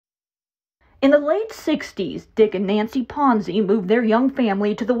In the late 60s, Dick and Nancy Ponzi moved their young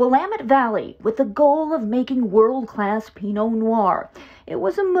family to the Willamette Valley with the goal of making world-class Pinot Noir. It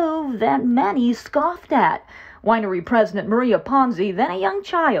was a move that many scoffed at. Winery president Maria Ponzi, then a young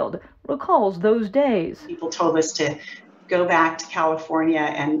child, recalls those days. People told us to go back to California,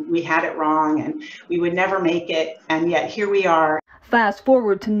 and we had it wrong, and we would never make it, and yet here we are. Fast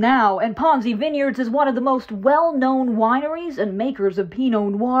forward to now, and Ponzi Vineyards is one of the most well-known wineries and makers of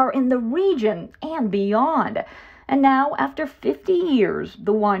Pinot Noir in the region and beyond. And now, after 50 years,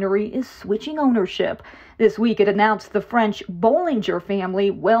 the winery is switching ownership. This week it announced the French Bollinger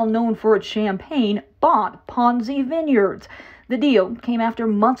family, well known for its champagne, bought Ponzi Vineyards. The deal came after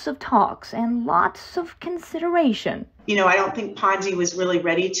months of talks and lots of consideration. You know, I don't think Ponzi was really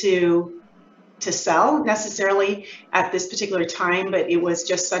ready to sell necessarily at this particular time, but it was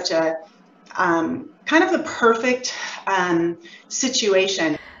just such a kind of the perfect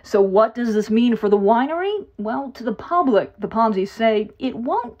situation. So what does this mean for the winery? Well, to the public, the Ponzis say it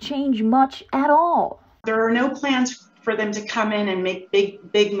won't change much at all. There are no plans for them to come in and make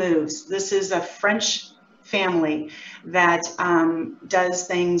big moves. This is a French family that does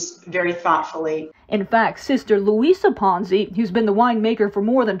things very thoughtfully. In fact, sister Louisa Ponzi, who's been the winemaker for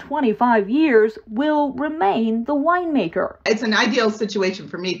more than 25 years, will remain the winemaker. It's an ideal situation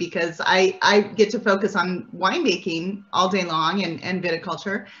for me because I get to focus on winemaking all day long and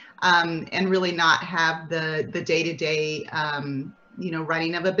viticulture, and really not have the day-to-day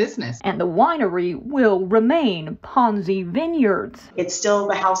running of a business. And the winery will remain Ponzi Vineyards. It's still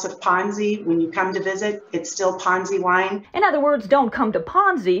the House of Ponzi. When you come to visit, it's still Ponzi wine. In other words, don't come to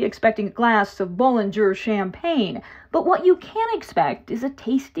Ponzi expecting a glass of Bollinger champagne. But what you can expect is a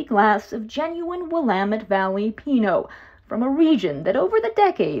tasty glass of genuine Willamette Valley Pinot from a region that over the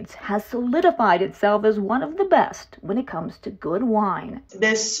decades has solidified itself as one of the best when it comes to good wine.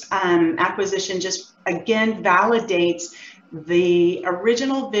 This acquisition just again validates the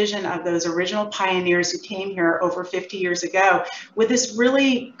original vision of those original pioneers who came here over 50 years ago with this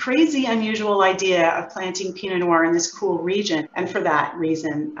really crazy, unusual idea of planting Pinot Noir in this cool region. And for that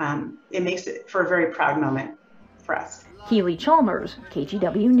reason, it makes it for a very proud moment for us. Keely Chalmers,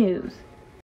 KGW News.